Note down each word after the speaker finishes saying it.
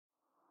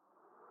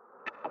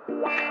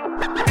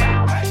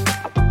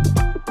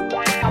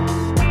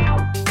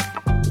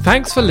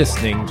Thanks for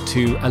listening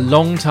to A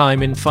Long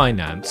Time in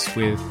Finance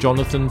with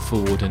Jonathan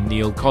Ford and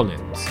Neil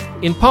Collins,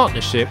 in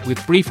partnership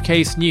with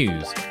Briefcase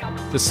News,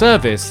 the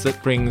service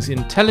that brings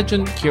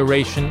intelligent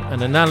curation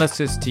and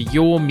analysis to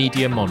your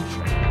media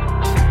monitoring.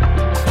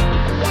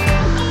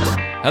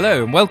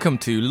 Hello and welcome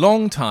to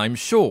Long Time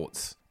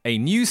Shorts, a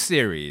new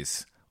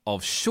series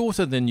of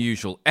shorter than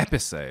usual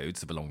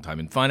episodes of A Long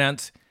Time in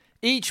Finance,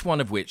 each one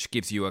of which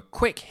gives you a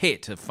quick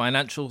hit of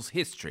financials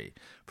history,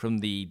 from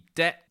the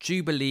debt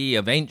jubilee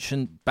of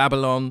ancient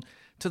Babylon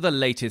to the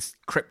latest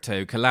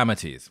crypto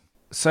calamities.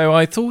 So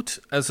I thought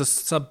as a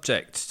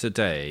subject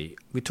today,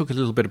 we talk a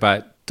little bit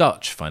about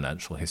Dutch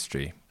financial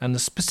history. And the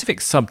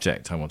specific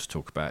subject I want to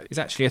talk about is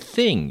actually a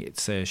thing.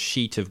 It's a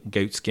sheet of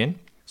goatskin.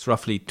 It's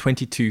roughly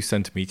 22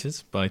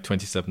 centimetres by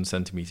 27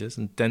 centimetres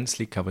and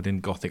densely covered in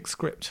Gothic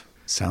script.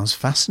 Sounds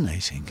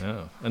fascinating.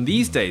 Oh. And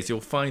these days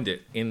you'll find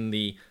it in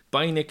the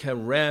Beinecke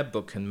Rare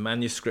Book and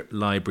Manuscript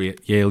Library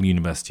at Yale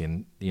University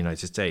in the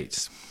United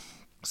States.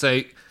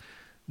 So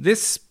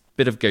this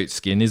bit of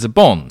goatskin is a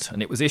bond,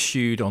 and it was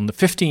issued on the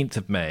 15th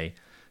of May,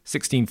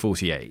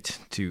 1648,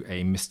 to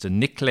a Mr.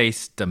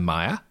 Nicolaes de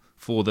Meyer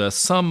for the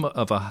sum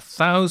of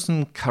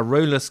 1,000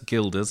 Carolus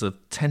guilders of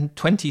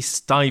 20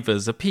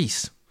 stivers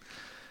apiece.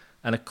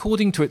 And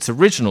according to its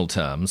original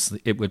terms,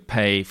 it would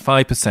pay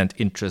 5%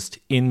 interest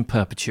in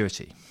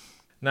perpetuity.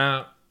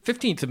 Now,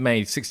 15th of May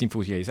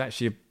 1648 is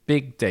actually a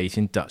big date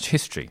in Dutch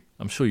history.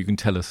 I'm sure you can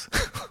tell us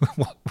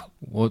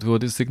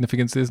what its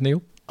significance is,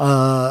 Neil.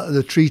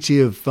 The Treaty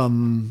of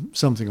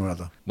something or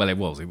other. Well, it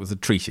was a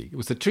treaty. It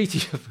was the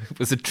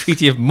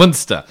Treaty of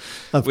Munster,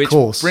 of which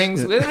course.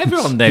 brings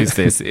everyone knows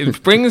this.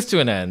 It brings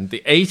to an end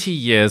the 80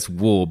 years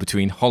war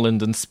between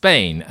Holland and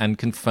Spain and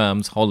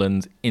confirms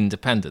Holland's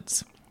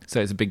independence.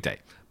 So it's a big day.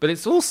 But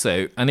it's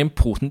also an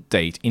important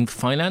date in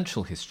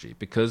financial history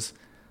because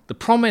the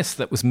promise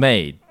that was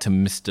made to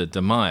Mr.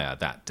 de Meyer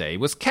that day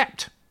was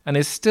kept and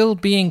is still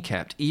being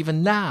kept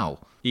even now,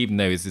 even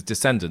though his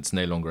descendants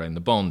no longer own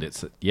the bond.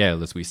 It's at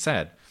Yale, as we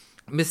said.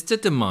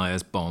 Mr. de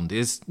Meyer's bond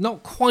is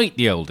not quite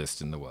the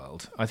oldest in the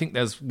world. I think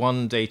there's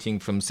one dating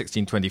from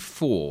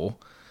 1624,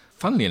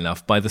 funnily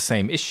enough, by the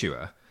same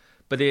issuer,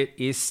 but it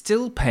is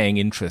still paying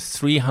interest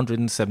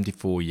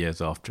 374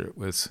 years after it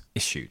was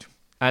issued.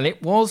 And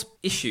it was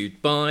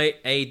issued by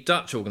a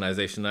Dutch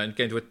organisation that I'm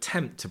going to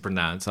attempt to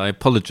pronounce. I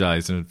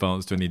apologise in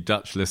advance to any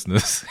Dutch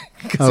listeners,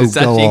 because it's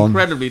actually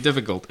incredibly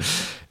difficult.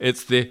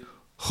 It's the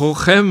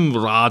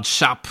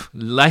Hoogheemraadschap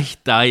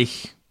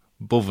Lichtdijk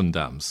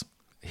Bovendams,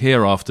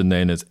 hereafter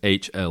known as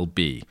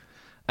HLB.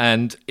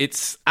 And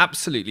it's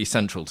absolutely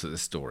central to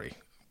this story.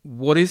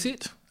 What is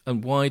it,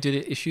 and why did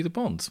it issue the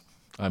bonds?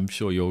 I'm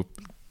sure you're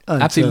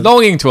absolutely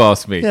longing to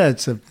ask me. Yeah,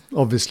 it's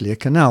obviously a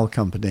canal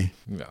company.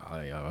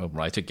 I'll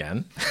write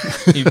again.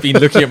 You've been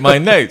looking at my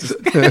notes.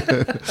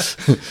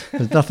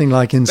 There's nothing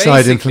like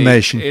inside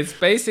information. It's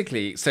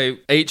basically, so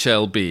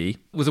HLB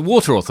was a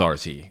water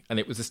authority, and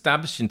it was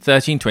established in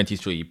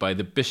 1323 by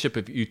the Bishop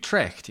of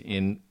Utrecht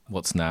in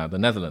what's now the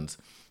Netherlands.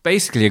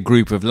 Basically a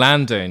group of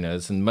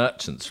landowners and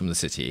merchants from the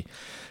city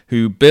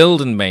who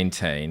build and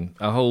maintain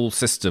a whole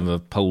system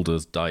of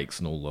polders, dikes,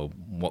 and all the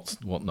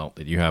whatnot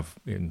that you have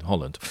in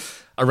Holland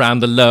around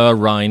the Lower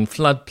Rhine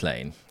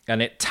floodplain.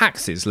 And it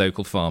taxes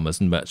local farmers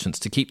and merchants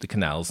to keep the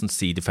canals and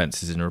sea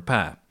defences in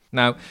repair.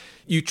 Now,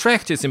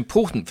 Utrecht is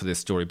important for this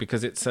story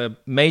because it's a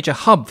major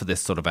hub for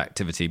this sort of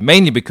activity,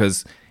 mainly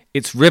because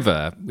its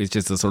river, which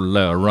is the sort of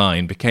Lower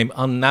Rhine, became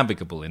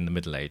unnavigable in the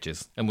Middle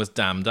Ages and was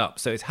dammed up.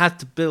 So it had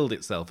to build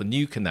itself a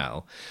new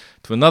canal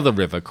to another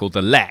river called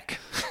the Lek,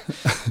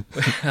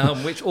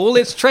 which all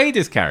its trade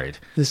is carried.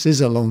 This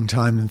is a long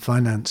time in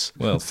finance.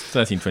 Well,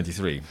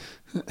 1323.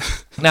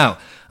 Now,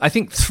 I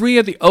think 3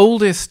 of the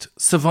oldest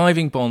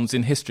surviving bonds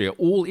in history are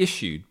all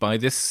issued by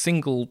this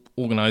single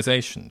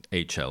organisation,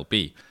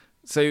 HLB.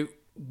 So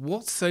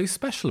what's so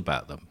special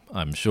about them?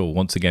 I'm sure,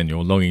 once again,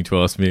 you're longing to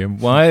ask me, and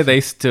why are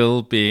they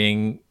still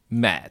being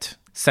met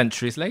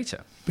centuries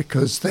later?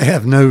 Because they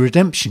have no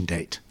redemption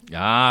date.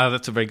 Ah,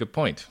 that's a very good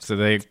point. So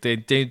they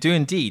do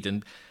indeed.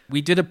 And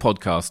we did a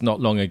podcast not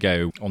long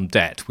ago on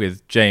debt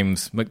with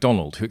James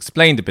MacDonald, who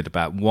explained a bit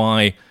about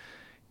why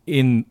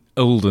in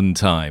olden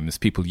times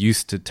people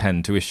used to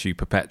tend to issue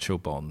perpetual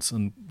bonds.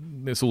 And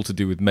it's all to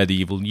do with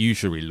medieval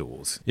usury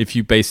laws. If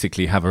you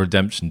basically have a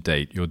redemption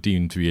date, you're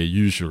deemed to be a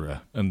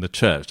usurer, and the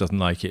church doesn't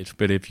like it.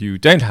 But if you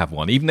don't have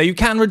one, even though you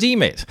can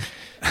redeem it,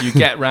 you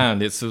get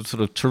round. It's a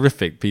sort of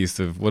terrific piece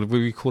of, what do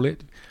we call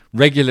it?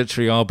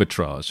 Regulatory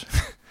arbitrage.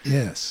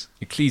 Yes.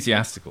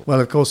 Ecclesiastical. Well,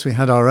 of course, we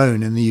had our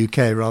own in the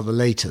UK rather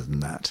later than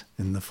that,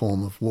 in the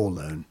form of war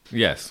loan.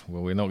 Yes.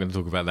 Well, we're not going to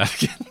talk about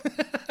that again.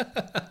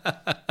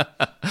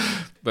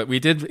 But we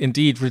did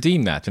indeed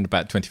redeem that in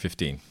about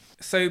 2015.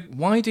 So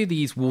why does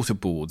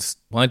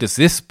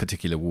this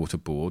particular water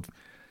board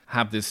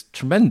have this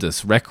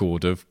tremendous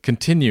record of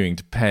continuing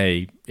to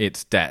pay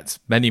its debts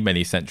many,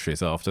 many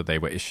centuries after they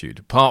were issued,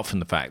 apart from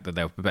the fact that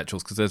they were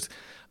perpetuals? Because there's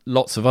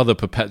lots of other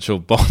perpetual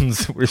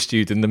bonds that were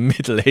issued in the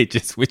Middle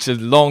Ages, which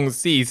have long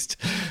ceased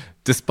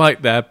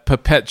despite their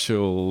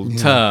perpetual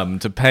term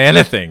to pay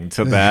anything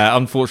to their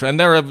unfortunate. And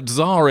there are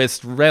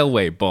czarist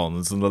railway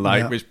bonds and the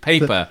like, which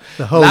paper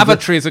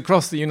lavatories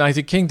across the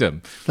United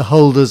Kingdom. The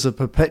holders are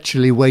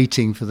perpetually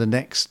waiting for the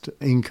next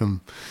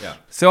income. Yeah.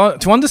 So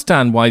to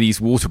understand why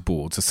these water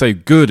boards are so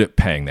good at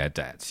paying their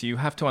debts, you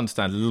have to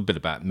understand a little bit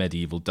about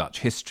medieval Dutch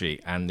history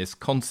and this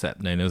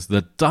concept known as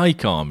the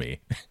Dike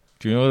Army.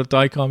 Do you know what a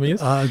Dike Army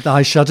is?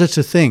 I shudder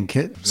to think.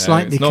 It's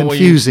slightly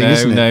confusing,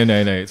 isn't it?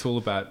 No. It's all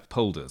about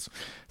polders.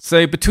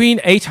 So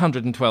between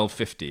 800 and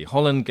 1250,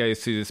 Holland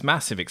goes through this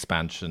massive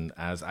expansion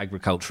as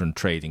agriculture and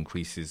trade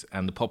increases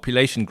and the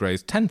population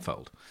grows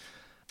tenfold.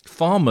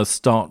 Farmers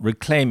start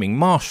reclaiming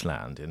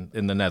marshland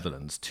in the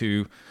Netherlands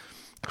to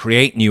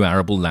create new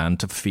arable land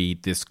to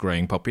feed this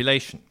growing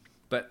population.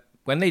 But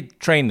when they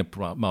drain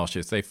the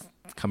marshes, they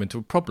come into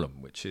a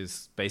problem, which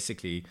is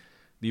basically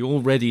the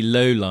already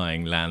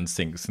low-lying land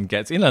sinks and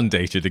gets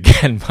inundated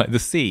again by the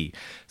sea.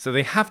 So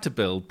they have to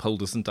build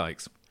polders and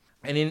dikes.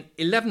 And in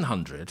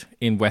 1100,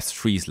 in West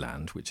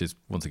Friesland, which is,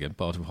 once again,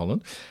 part of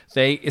Holland,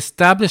 they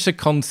established a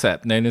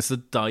concept known as the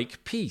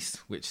dike peace,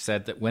 which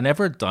said that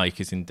whenever a dike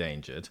is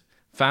endangered,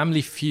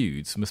 family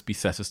feuds must be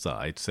set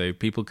aside so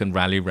people can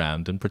rally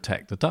round and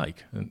protect the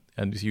dike.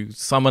 And you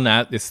summon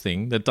out this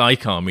thing, the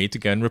Dike Army, to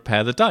go and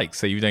repair the dike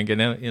so you don't get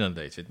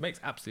inundated. It makes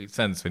absolute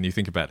sense when you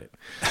think about it.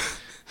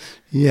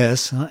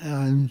 Yes,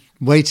 I'm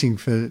waiting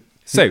for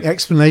the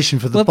explanation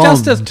for the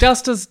bond.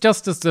 Just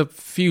as the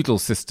feudal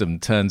system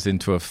turns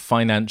into a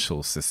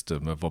financial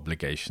system of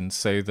obligations,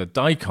 so the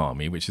Dike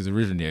Army, which is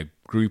originally a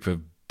group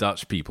of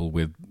Dutch people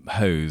with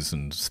hoes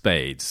and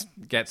spades,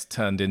 gets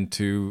turned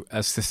into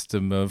a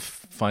system of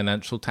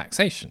financial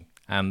taxation.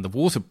 And the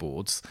water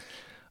boards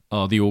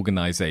are the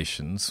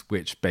organisations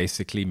which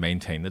basically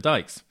maintain the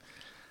dikes.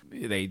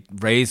 They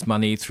raise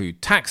money through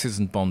taxes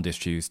and bond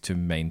issues to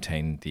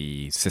maintain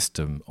the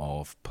system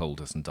of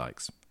polders and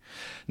dikes.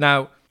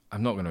 Now,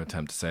 I'm not going to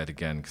attempt to say it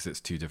again because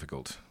it's too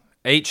difficult.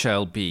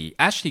 HLB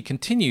actually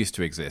continues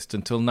to exist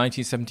until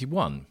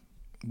 1971,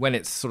 when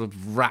it's sort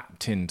of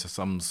wrapped into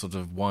some sort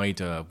of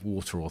wider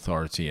water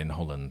authority in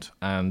Holland.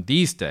 And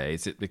these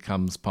days it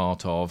becomes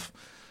part of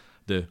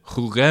the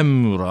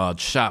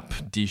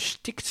Geheimraadschap die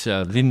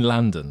Stichter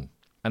Rijnlanden.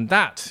 And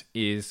that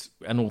is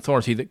an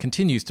authority that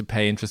continues to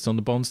pay interest on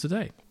the bonds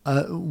today.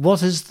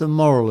 What is the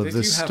moral of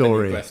this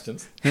story? If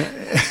you have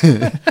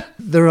any questions.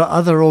 There are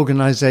other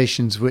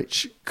organisations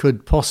which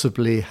could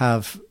possibly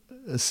have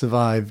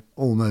survived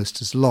almost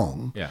as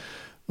long. Yeah.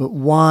 But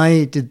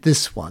why did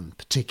this one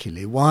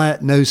particularly? Why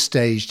at no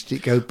stage did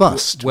it go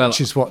bust, which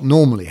is what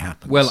normally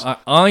happens? Well,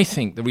 I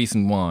think the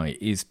reason why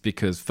is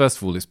because, first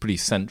of all, it's pretty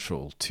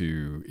central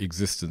to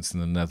existence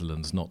in the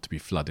Netherlands not to be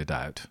flooded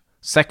out.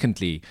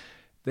 Secondly,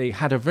 they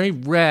had a very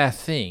rare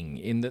thing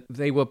in that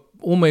they were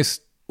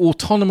almost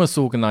autonomous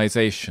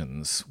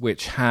organisations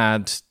which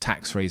had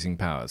tax-raising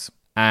powers.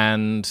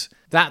 And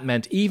that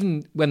meant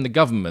even when the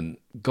government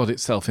got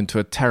itself into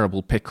a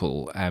terrible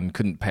pickle and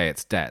couldn't pay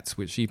its debts,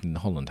 which even in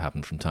Holland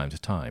happened from time to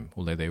time,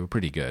 although they were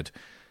pretty good,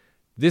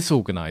 this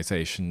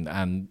organisation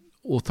and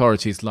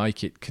authorities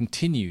like it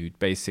continued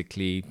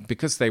basically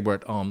because they were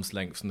at arm's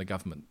length from the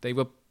government.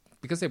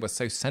 Because they were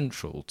so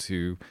central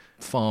to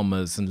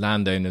farmers' and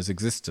landowners'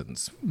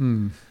 existence,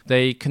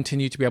 they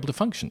continued to be able to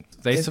function.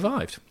 They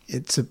survived.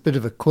 It's a bit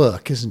of a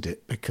quirk, isn't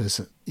it?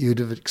 Because you'd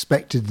have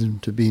expected them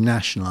to be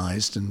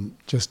nationalised and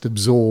just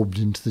absorbed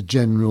into the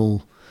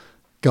general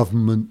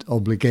government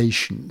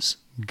obligations,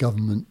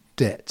 government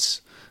debts,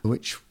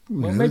 which...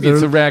 maybe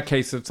it's a rare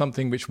case of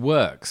something which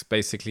works,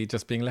 basically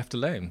just being left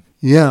alone.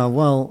 Yeah,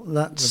 well,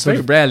 that's... It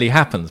very rarely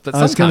happens, but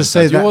I was going to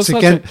say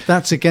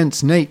that's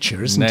against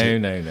nature, isn't it?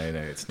 No,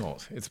 it's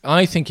not.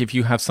 I think if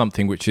you have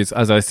something which is,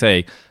 as I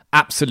say,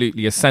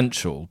 absolutely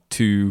essential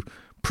to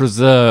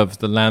preserve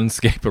the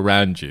landscape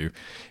around you,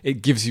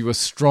 it gives you a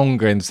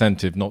stronger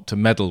incentive not to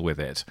meddle with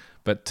it,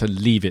 but to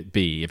leave it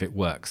be if it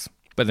works.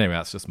 But anyway,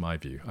 that's just my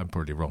view. I'm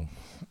probably wrong.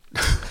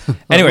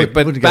 Anyway,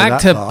 but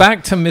back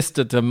to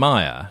Mr. de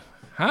Meyer.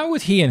 How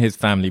would he and his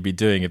family be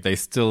doing if they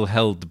still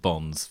held the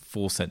bonds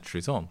 4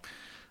 centuries on?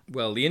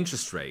 Well, the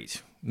interest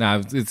rate. Now,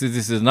 this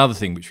is another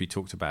thing which we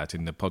talked about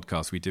in the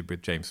podcast we did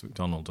with James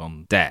McDonald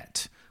on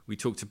debt. We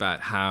talked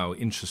about how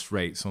interest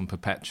rates on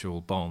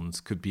perpetual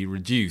bonds could be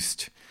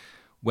reduced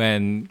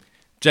when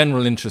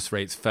general interest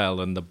rates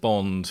fell and the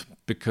bond,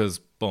 because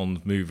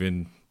bonds move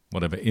in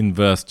whatever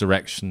inverse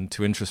direction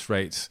to interest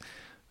rates,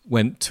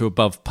 went to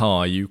above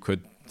par, you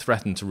could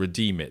threaten to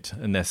redeem it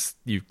unless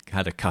you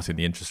had a cut in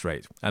the interest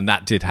rate. And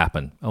that did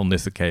happen on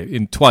this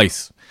occasion,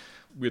 twice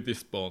with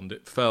this bond.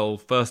 It fell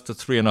first to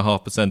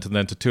 3.5% and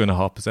then to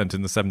 2.5%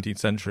 in the 17th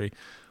century,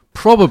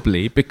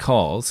 probably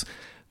because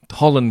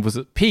Holland was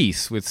at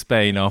peace with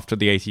Spain after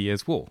the 80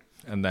 Years' War,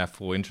 and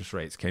therefore interest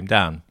rates came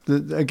down.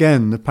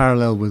 Again, the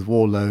parallel with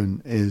war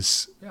loan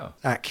is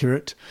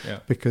accurate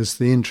because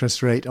the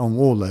interest rate on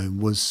war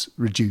loan was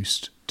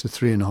reduced to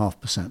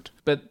 3.5%.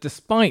 But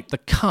despite the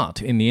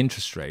cut in the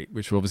interest rate,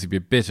 which would obviously be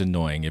a bit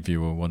annoying if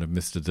you were one of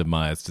Mr. de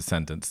Meyer's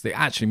descendants, the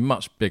actually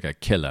much bigger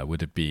killer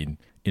would have been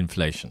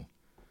inflation.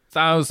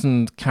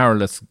 1,000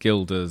 Carolus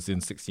guilders in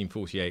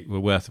 1648 were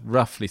worth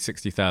roughly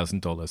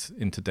 $60,000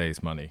 in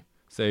today's money.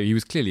 So he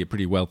was clearly a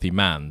pretty wealthy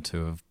man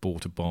to have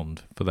bought a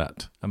bond for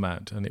that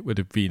amount, and it would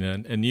have been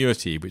an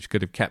annuity which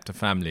could have kept a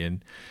family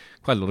in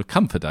quite a lot of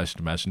comfort, I should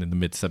imagine, in the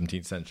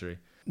mid-17th century.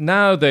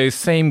 Now those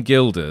same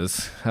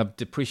guilders have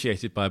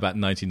depreciated by about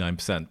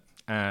 99%,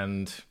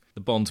 and the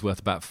bond's worth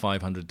about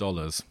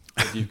 $500.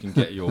 If you can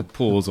get your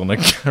paws on a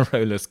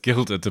Carolus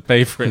guilder to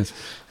pay for it.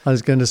 I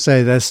was going to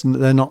say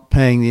they're not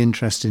paying the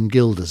interest in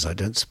guilders, I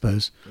don't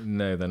suppose.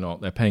 No, they're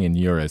not. They're paying in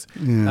euros.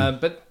 Yeah.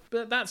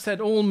 But that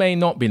said, all may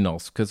not be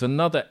lost, because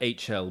another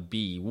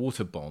HLB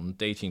water bond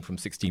dating from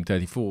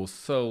 1634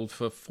 sold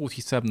for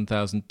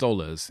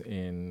 $47,000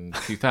 in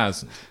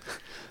 2000.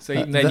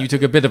 So then you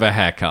took a bit of a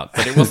haircut,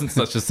 but it wasn't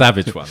such a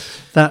savage one.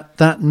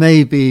 That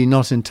may be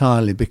not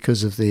entirely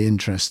because of the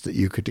interest that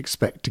you could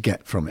expect to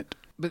get from it.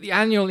 But the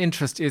annual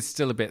interest is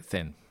still a bit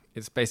thin.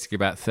 It's basically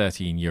about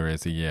 13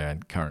 euros a year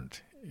in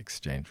current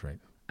exchange rate.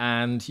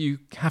 And you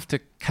have to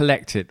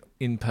collect it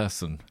in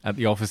person at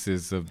the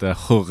offices of the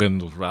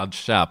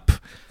Horenradschap,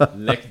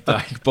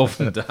 Lekdijk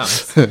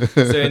Bovendams.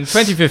 So in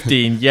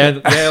 2015,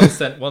 Yale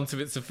sent one of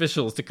its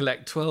officials to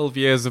collect 12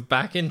 years of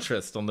back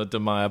interest on the De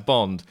Meyer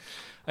bond.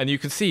 And you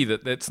can see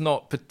that it's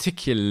not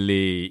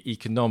particularly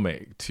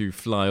economic to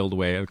fly all the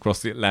way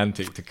across the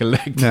Atlantic to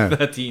collect a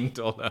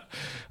 $13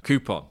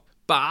 coupon.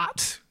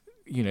 But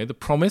the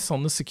promise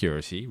on the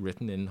security,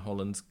 written in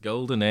Holland's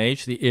golden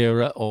age, the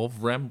era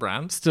of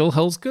Rembrandt, still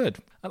holds good.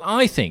 And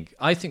I think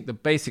I don't think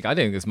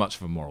there's much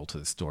of a moral to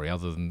this story,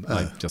 other than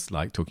I just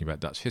like talking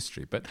about Dutch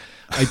history. But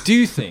I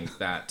do think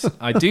that,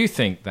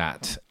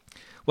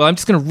 well, I'm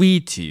just going to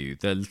read to you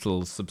the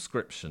little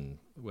subscription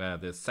where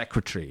the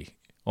secretary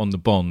on the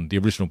bond, the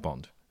original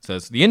bond,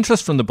 says, the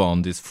interest from the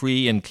bond is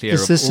free and clear of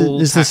all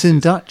taxes. Is this in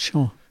Dutch?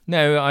 Or?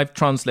 No, I've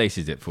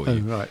translated it for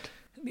you. Oh, right.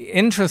 The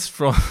interest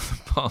from the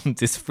bond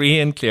is free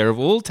and clear of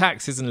all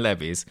taxes and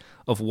levies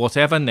of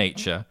whatever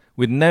nature,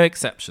 with no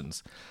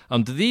exceptions.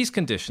 Under these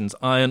conditions,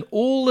 I and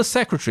all the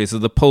secretaries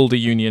of the Polder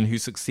Union who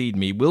succeed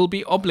me will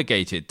be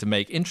obligated to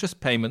make interest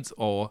payments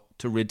or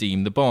to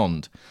redeem the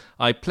bond.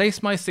 I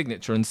place my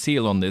signature and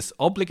seal on this,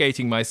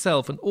 obligating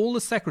myself and all the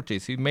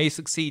secretaries who may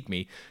succeed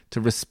me to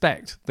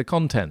respect the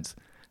contents.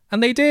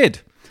 And they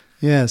did.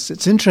 Yes,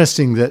 it's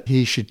interesting that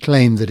he should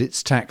claim that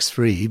it's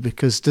tax-free,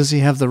 because does he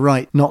have the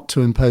right not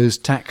to impose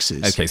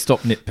taxes? Okay, stop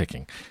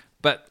nitpicking.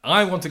 But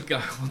I want to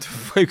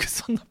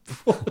focus on the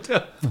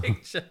broader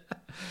picture.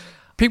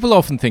 People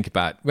often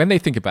when they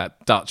think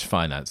about Dutch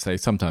finance, they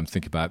sometimes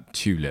think about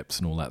tulips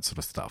and all that sort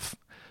of stuff.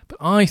 But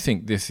I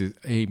think this is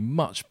a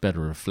much better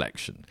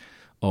reflection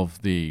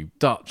of the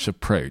Dutch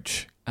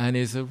approach, and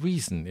is a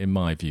reason, in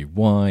my view,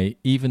 why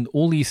even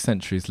all these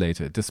centuries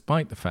later,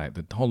 despite the fact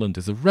that Holland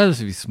is a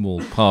relatively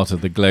small part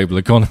of the global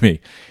economy,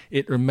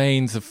 it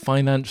remains a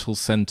financial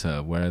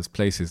centre, whereas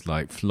places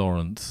like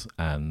Florence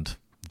and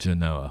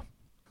Genoa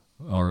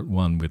are at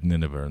one with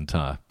Nineveh and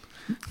Tyre.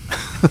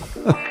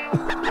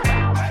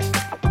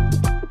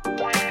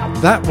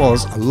 That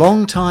was A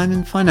Long Time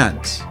in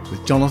Finance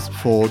with Jonathan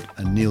Ford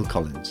and Neil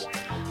Collins.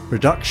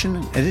 Production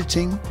and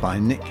editing by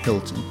Nick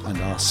Hilton, and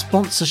our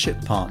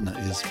sponsorship partner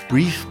is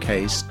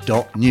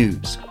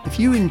Briefcase.news. If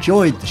you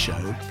enjoyed the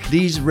show,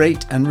 please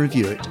rate and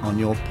review it on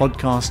your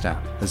podcast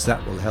app, as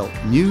that will help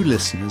new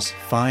listeners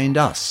find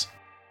us.